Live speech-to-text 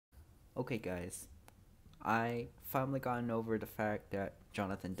Okay, guys, I finally gotten over the fact that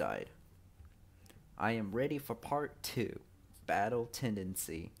Jonathan died. I am ready for part 2, Battle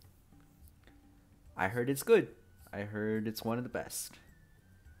Tendency. I heard it's good. I heard it's one of the best.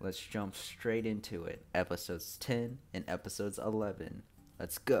 Let's jump straight into it. Episodes 10 and episodes 11.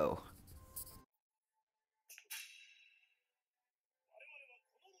 Let's go.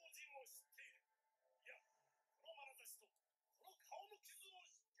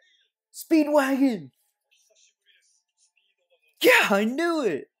 Speedwagon! Yeah, I knew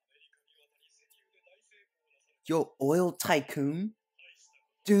it! Yo, oil tycoon?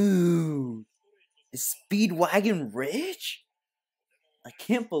 Dude, is Speedwagon rich? I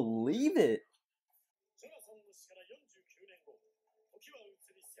can't believe it.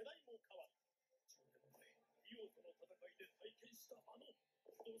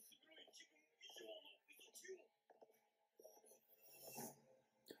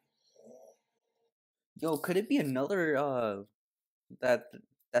 Yo, could it be another that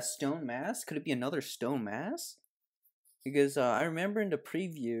that stone mask? Could it be another stone mask? Because I remember in the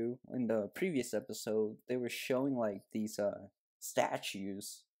preview in the previous episode they were showing like these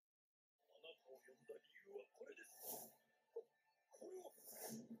statues.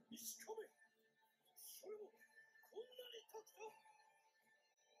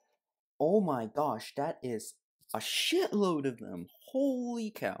 Oh my gosh, that is a shitload of them.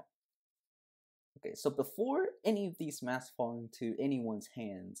 Holy cow. Okay, so before any of these masks fall into anyone's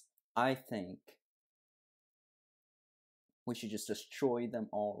hands, I think we should just destroy them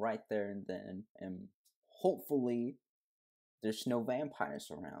all right there and then, and hopefully there's no vampires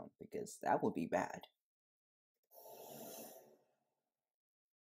around, because that would be bad.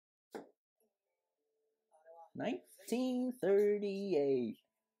 $1938.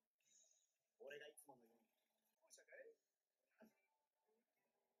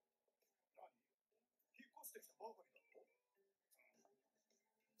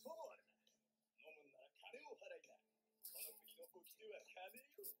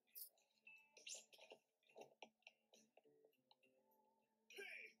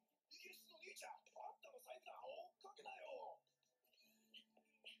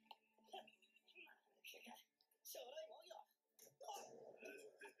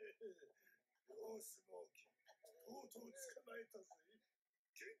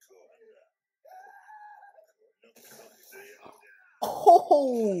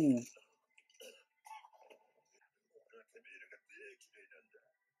 Oh!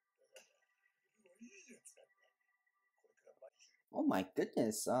 Oh my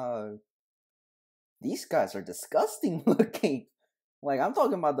goodness, these guys are disgusting looking. Like, I'm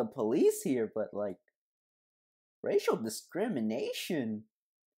talking about the police here, but like, racial discrimination.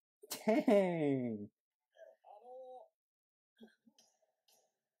 Dang.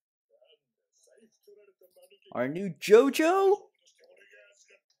 Our new JoJo?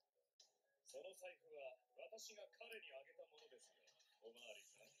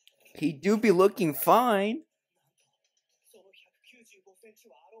 He do be looking fine.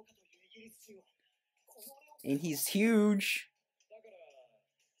 And he's huge.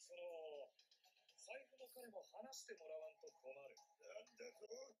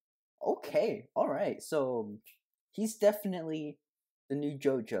 Okay, alright, so he's definitely the new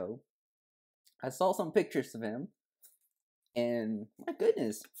JoJo. I saw some pictures of him, and my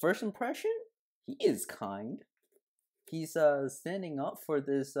goodness, first impression, he is kind. He's standing up for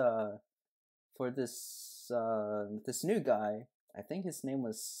this this new guy. I think his name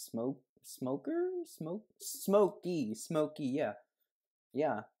was Smokey, yeah.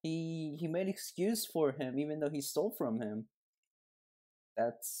 Yeah, he made excuse for him even though he stole from him.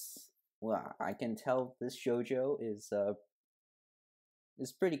 That's, well, I can tell this JoJo is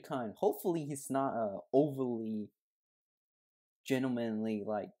pretty kind. Hopefully he's not overly gentlemanly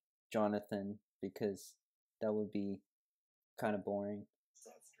like Jonathan, because that would be kind of boring.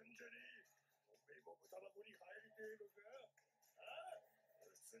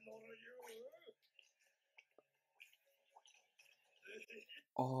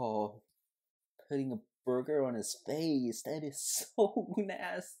 Oh, putting a burger on his face. That is so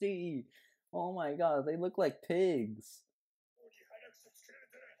nasty. Oh my god, they look like pigs.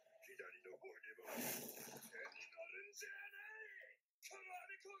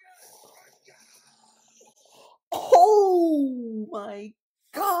 Oh my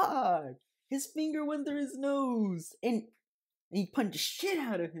god! His finger went through his nose, and he punched the shit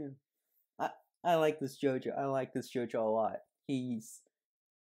out of him. I like this JoJo. I like this JoJo a lot. He's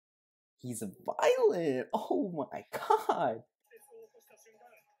violent. Oh my god.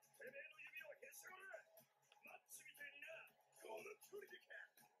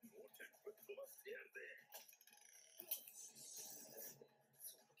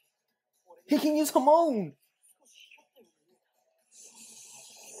 He can use Hamon!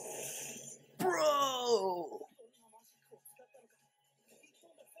 Bro!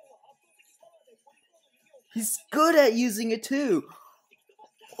 He's good at using it too!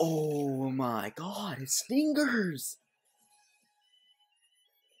 Oh my god, his fingers!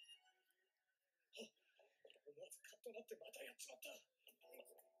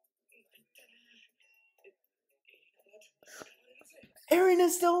 Eren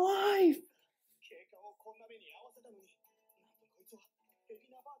is still alive!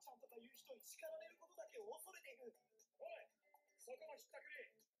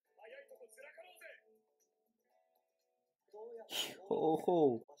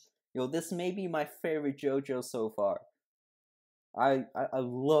 Yo, this may be my favorite JoJo so far. I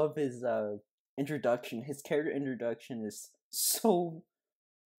love his introduction. His character introduction is so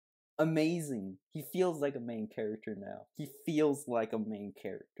amazing. He feels like a main character now. He feels like a main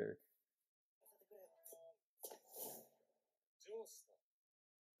character.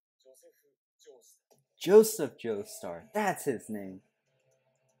 Joseph Joestar. That's his name.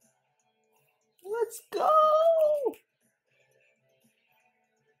 Let's go!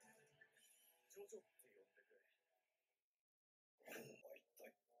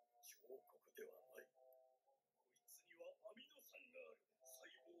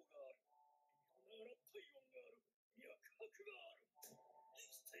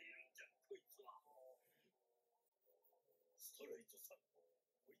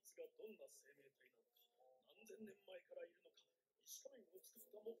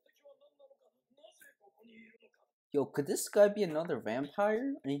 Yo, could this guy be another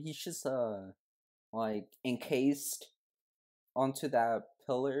vampire? I mean, he's just like encased onto that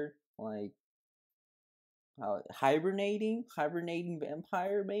pillar, like hibernating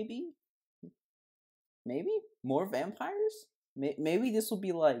vampire, maybe more vampires. Maybe this will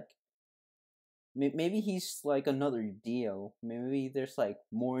be like, maybe he's like another Dio. Maybe there's like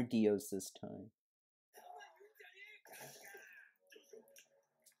more Dios this time.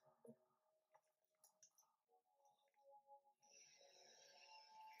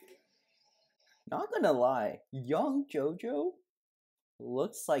 Not gonna lie, young JoJo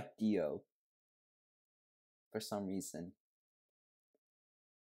looks like Dio for some reason.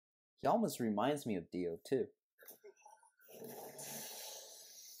 He almost reminds me of Dio too.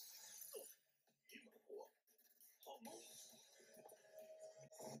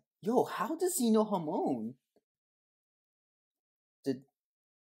 Yo, how does he know Hamon?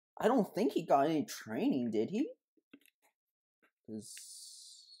 I don't think he got any training, did he? Because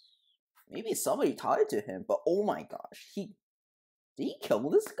maybe somebody taught it to him, but oh my gosh, did he kill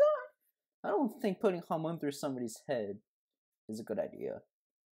this guy? I don't think putting Hamon through somebody's head is a good idea.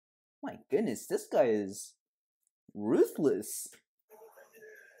 My goodness, this guy is ruthless.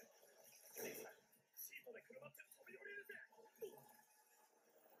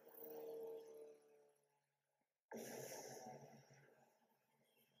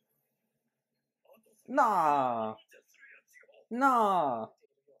 Nah.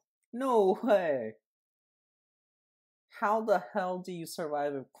 No way. How the hell do you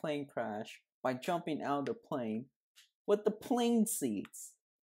survive a plane crash? By jumping out of the plane with the plane seats.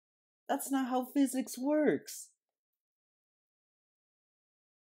 That's not how physics works.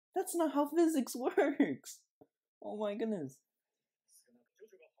 That's not how physics works. Oh my goodness.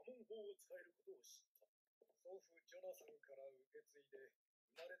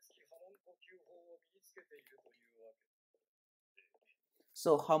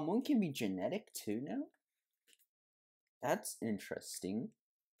 So Hamon can be genetic too now? That's interesting.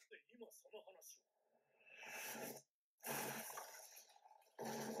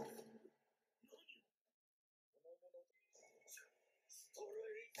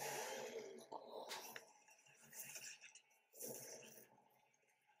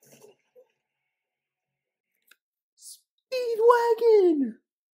 Speedwagon!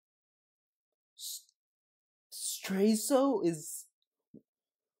 Strazo is...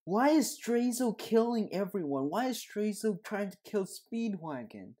 Why is Strazo killing everyone? Why is Strazo trying to kill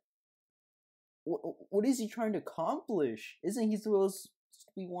Speedwagon? What is he trying to accomplish? Isn't he supposed to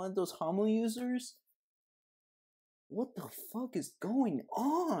be one of those Hamon users? What the fuck is going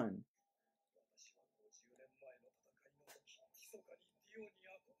on?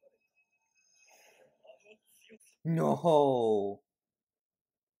 No.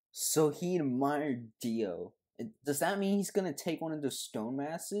 So he admired Dio. Does that mean he's gonna take one of the stone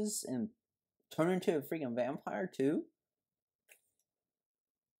masses and turn into a freaking vampire too?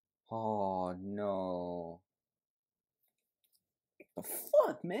 Oh no. The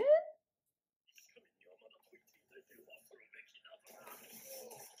fuck, man?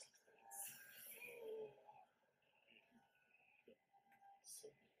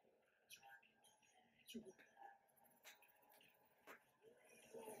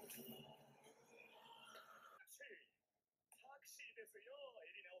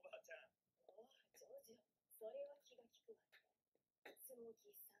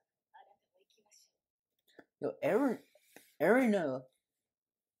 Yo, Erina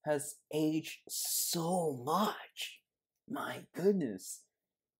has aged so much. My goodness.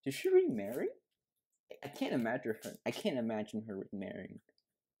 Did she remarry? I can't imagine her. I can't imagine her remarrying.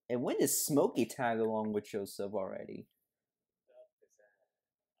 And when did Smokey tag along with Joseph already?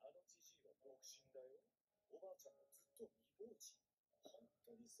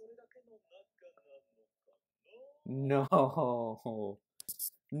 No,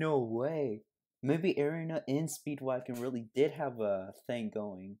 no way. Maybe Erina and Speedwagon really did have a thing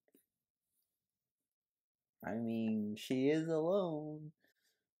going. I mean, she is alone.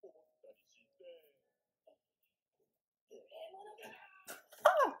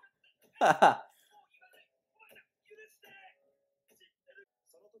 Ah!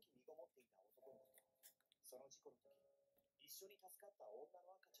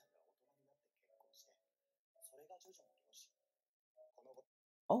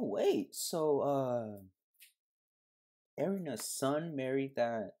 Oh wait, so Erina's son married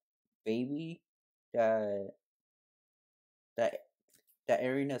that baby that that that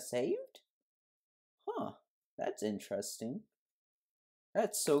Erina saved? Huh. That's interesting.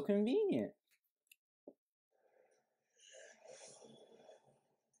 That's so convenient.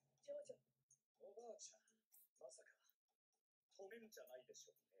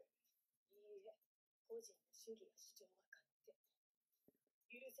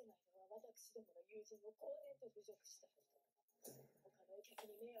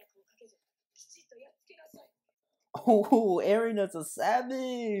 Oh, Erina's a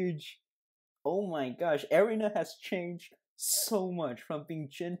savage! Oh my gosh, Erina has changed so much from being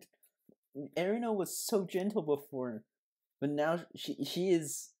gentle. Erina was so gentle before, but now she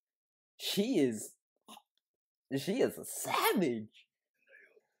is she is a savage.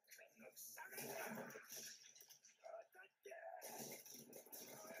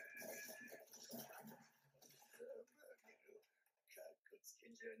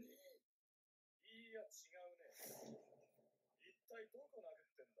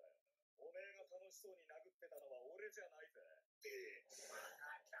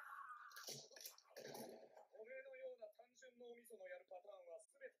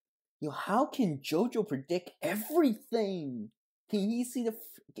 Yo, how can JoJo predict everything? Can he see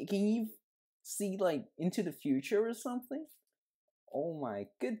can he see like into the future or something? Oh my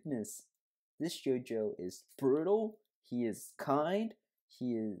goodness. This JoJo is brutal, he is kind,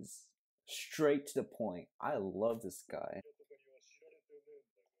 he is straight to the point. I love this guy.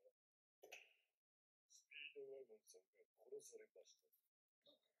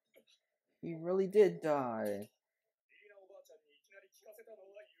 He really did die.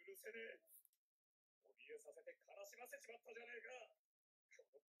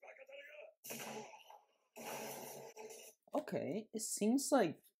 Okay, it seems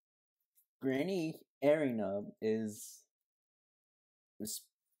like Granny Erina is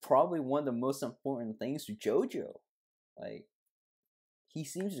probably one of the most important things to JoJo. Like, he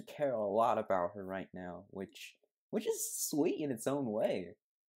seems to care a lot about her right now, which is sweet in its own way.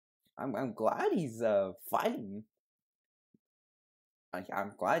 I'm glad he's fighting.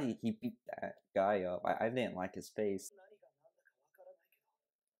 I'm glad he beat that guy up. I didn't like his face.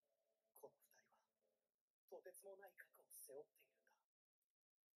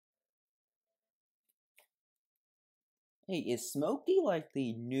 Hey, is Smokey like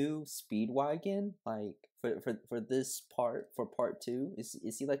the new Speedwagon? Like for this part for part two,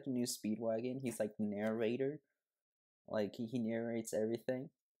 is he like the new Speedwagon? He's like the narrator, like he narrates everything.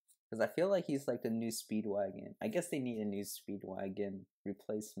 Because I feel like he's like the new Speedwagon. I guess they need a new Speedwagon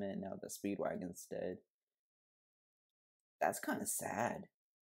replacement now that Speedwagon's dead. That's kind of sad,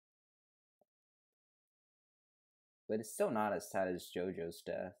 but it's still not as sad as JoJo's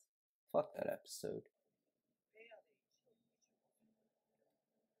death. Fuck that episode.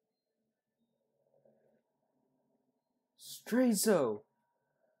 Strayzo!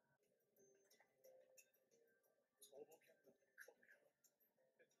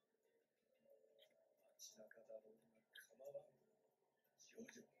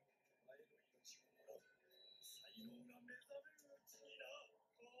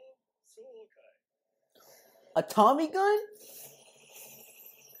 A Tommy gun?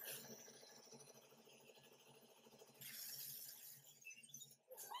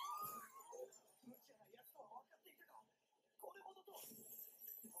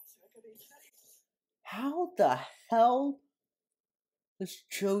 How the hell does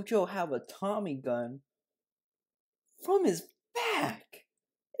JoJo have a Tommy gun from his back?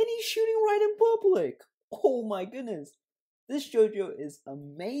 And he's shooting right in public. Oh my goodness. This JoJo is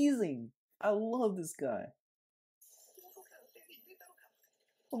amazing. I love this guy.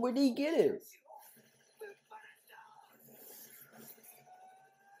 Where did he get it?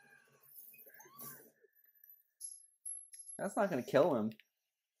 That's not gonna kill him.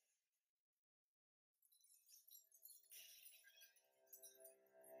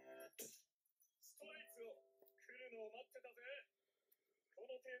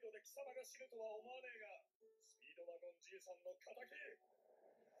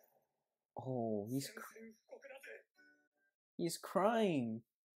 Oh, he's crying.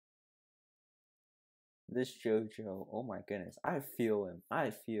 This JoJo, oh my goodness, I feel him. I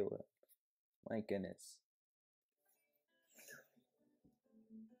feel it. My goodness.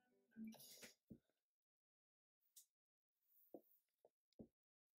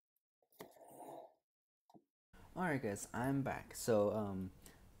 Alright guys, I'm back. So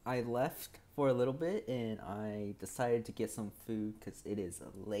I left for a little bit and I decided to get some food because it is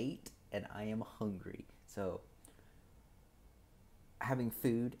late and I am hungry. So having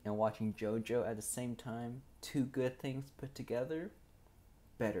food and watching JoJo at the same time, two good things put together,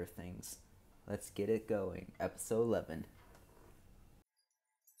 better things. Let's get it going. Episode 11.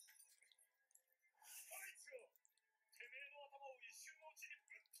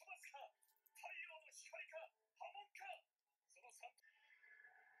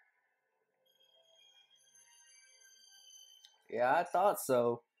 Yeah, I thought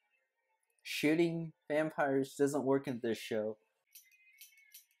so. Shooting vampires doesn't work in this show.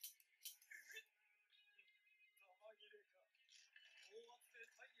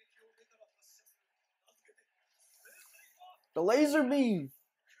 The laser beam!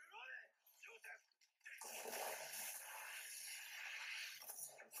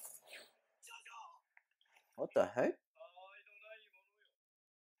 What the heck?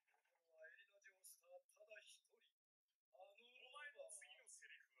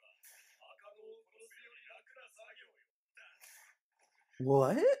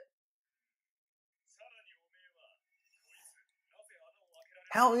 What?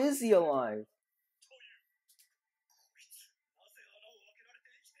 How is he alive?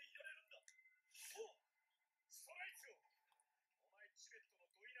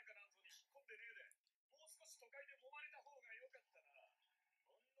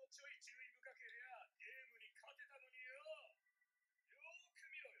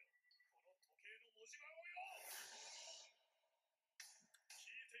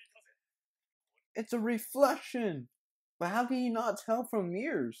 It's a reflection! But how can you not tell from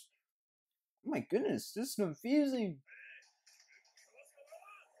mirrors? Oh my goodness, this is confusing.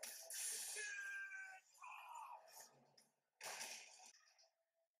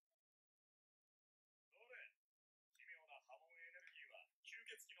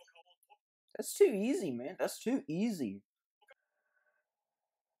 That's too easy, man. That's too easy.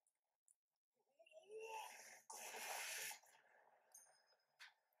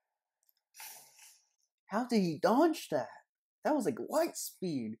 How did he dodge that? That was like light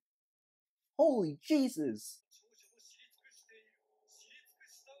speed. Holy Jesus.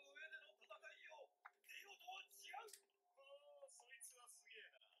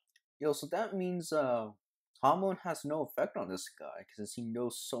 Yo, so that means hormone has no effect on this guy because he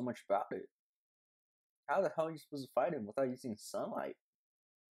knows so much about it. How the hell are you supposed to fight him without using sunlight?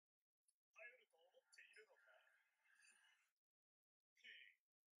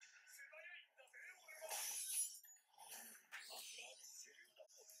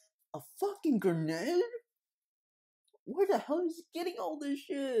 A fucking grenade? Where the hell is he getting all this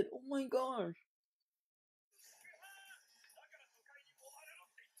shit? Oh my gosh.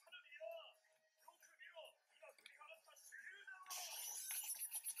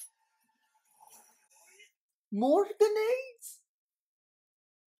 More grenades?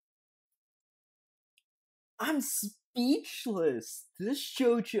 I'm speechless. This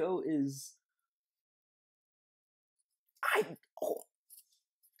JoJo is...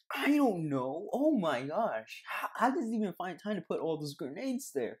 I don't know. Oh my gosh. How does he even find time to put all those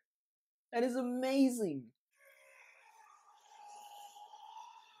grenades there? That is amazing.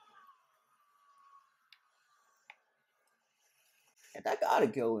 And that gotta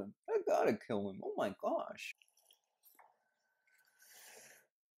kill him. That gotta kill him. Oh my gosh.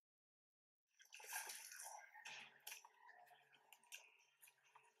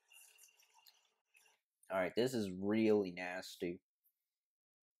 Alright, this is really nasty.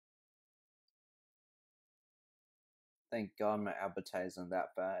 Thank God my appetite isn't that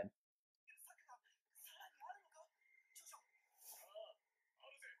bad.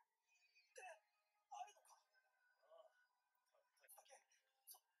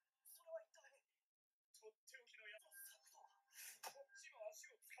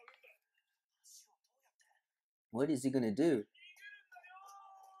 What is he gonna do?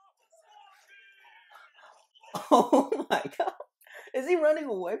 Oh my god. Is he running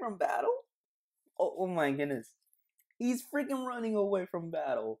away from battle? Oh my goodness. He's freaking running away from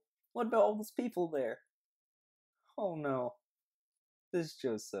battle. What about all those people there? Oh no. This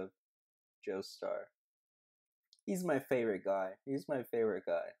Joseph Joestar. He's my favorite guy. He's my favorite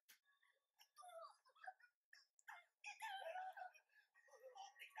guy.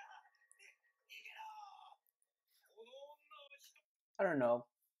 I don't know,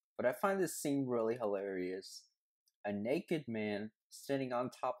 but I find this scene really hilarious. A naked man standing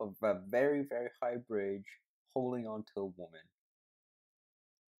on top of a very, very high bridge holding onto a woman.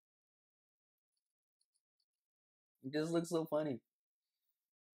 It just looks so funny.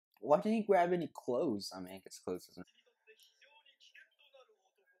 Why didn't he grab any clothes? I mean, I guess clothes doesn't.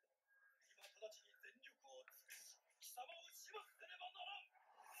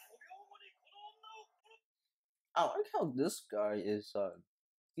 I like how this guy is.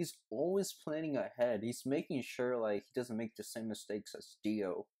 He's always planning ahead. He's making sure like he doesn't make the same mistakes as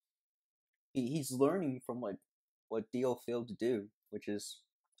Dio. He's learning from like what Dio failed to do, which is,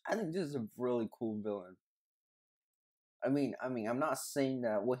 I think this is a really cool villain. I'm not saying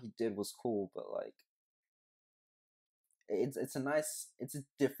that what he did was cool, but like, it's a nice, it's a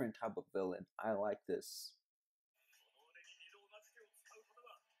different type of villain. I like this.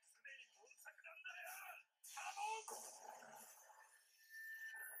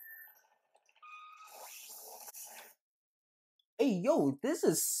 Hey, yo, this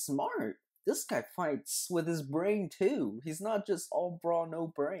is smart. This guy fights with his brain too. He's not just all brawn,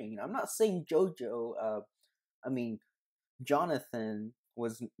 no brain. I'm not saying JoJo. I mean Jonathan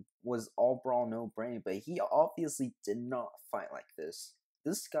was all brawn, no brain, but he obviously did not fight like this.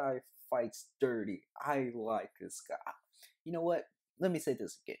 This guy fights dirty. I like this guy. You know what? Let me say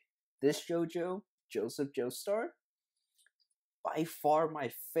this again. This JoJo, Joseph Joestar, by far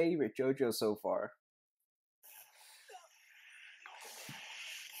my favorite JoJo so far.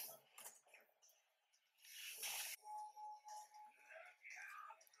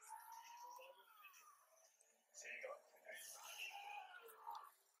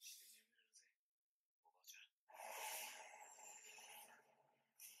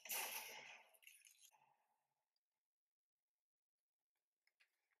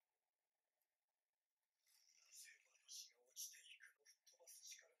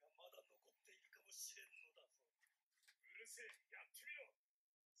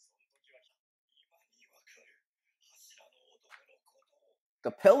 The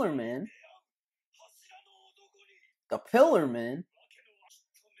Pillar Man. The Pillar Man.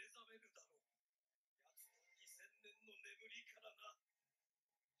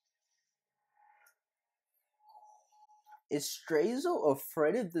 Is Strazo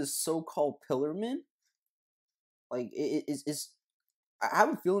afraid of this so-called Pillarman? Like, it is. I have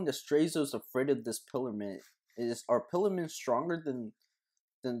a feeling that Strazo's afraid of this Pillarman. Are Pillarmen stronger than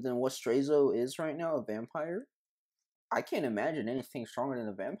what Strazo is right now? A vampire? I can't imagine anything stronger than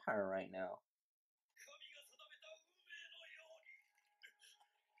a vampire right now.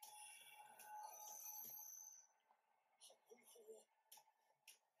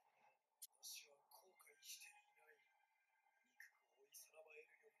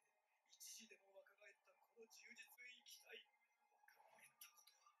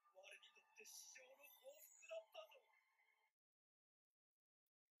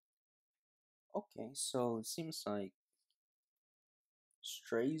 Okay, so it seems like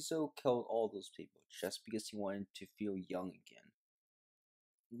Strazo killed all those people just because he wanted to feel young again.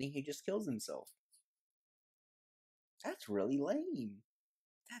 And then he just kills himself. That's really lame.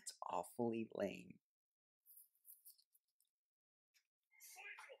 That's awfully lame.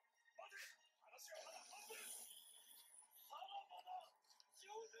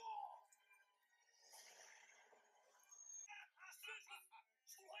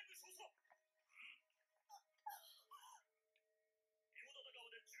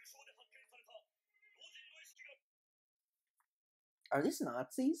 Are these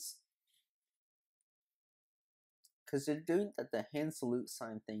Nazis? Because they're doing the hand salute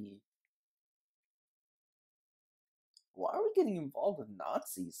sign thingy. Why are we getting involved with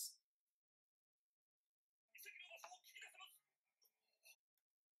Nazis?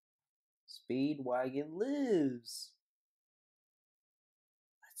 Speedwagon lives.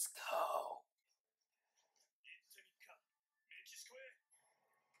 Let's go.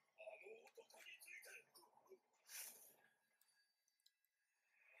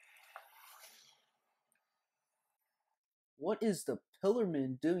 What is the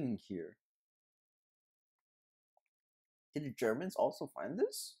Pillarman doing here? Did the Germans also find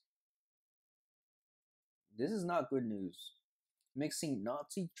this? This is not good news. Mixing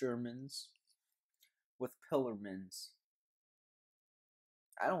Nazi Germans with Pillarmans.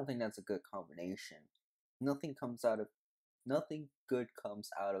 I don't think that's a good combination. Nothing good comes out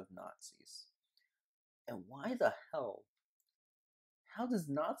of Nazis. And why the hell? How does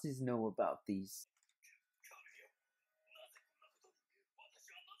Nazis know about these?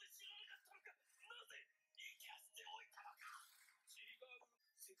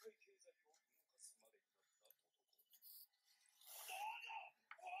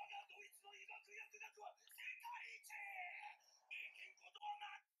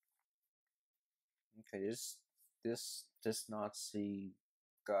 Okay, this Nazi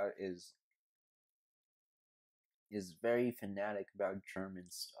guy is very fanatic about German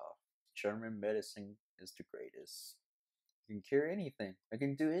stuff. German medicine is the greatest. I can cure anything. I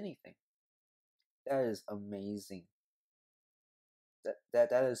can do anything. That is amazing.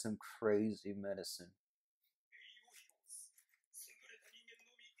 That is some crazy medicine.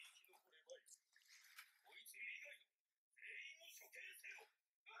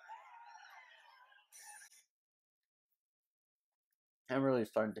 I'm really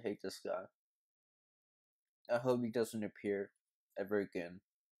starting to hate this guy. I hope he doesn't appear ever again,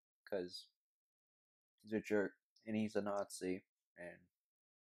 because he's a jerk and he's a Nazi, and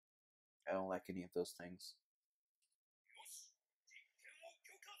I don't like any of those things.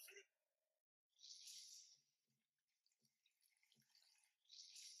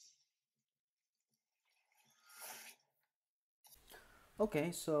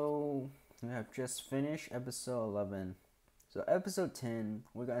 Okay, so we have just finished episode 11. So episode 10,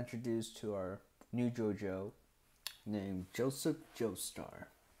 we got introduced to our new JoJo named Joseph Joestar.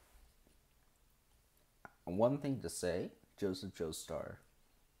 One thing to say, Joseph Joestar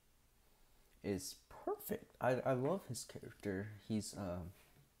is perfect. I love his character. He's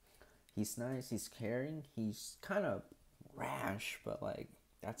nice, he's caring, he's kind of rash, but like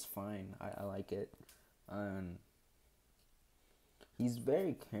that's fine. I like it. He's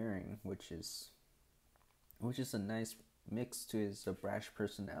very caring, which is a nice mix to his brash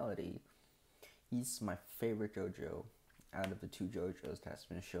personality. He's my favorite JoJo out of the two JoJos that's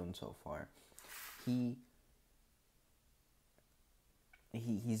been shown so far. He's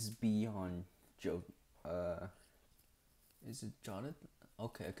beyond Joe. Is it Jonathan?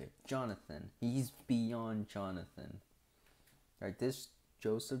 Okay, Jonathan. He's beyond Jonathan. Like this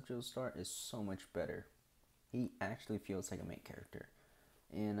Joseph Joestar is so much better. He actually feels like a main character,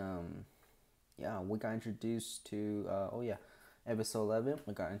 and yeah, we got introduced to episode 11.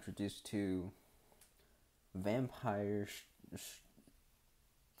 We got introduced to vampire.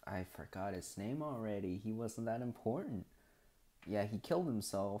 I forgot his name already. He wasn't that important. Yeah, he killed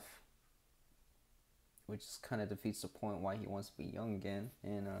himself, which kind of defeats the point why he wants to be young again.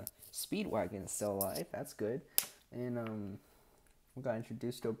 And Speedwagon is still alive. That's good. And we got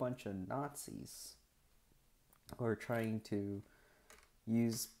introduced to a bunch of Nazis who are trying to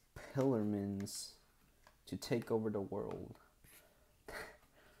use Pillarmans to take over the world.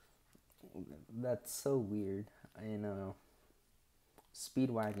 That's so weird. And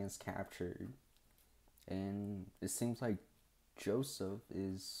Speedwagon's captured, and it seems like Joseph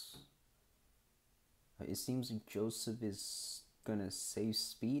is. It seems like Joseph is gonna save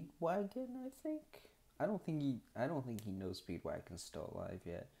Speedwagon. I think. I don't think he knows Speedwagon's still alive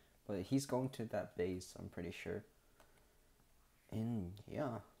yet, but he's going to that base. I'm pretty sure. And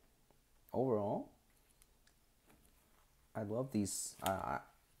yeah, overall, I love these.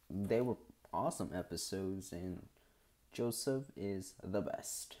 They were awesome episodes, and Joseph is the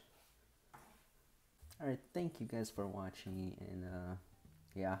best. Alright, thank you guys for watching, and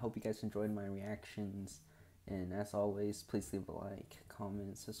yeah, I hope you guys enjoyed my reactions. And as always, please leave a like,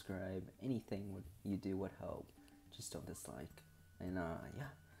 comment, subscribe. Anything you do would help. Just don't dislike. And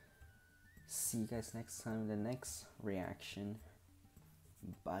yeah, see you guys next time in the next reaction.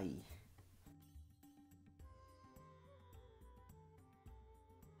 Bye.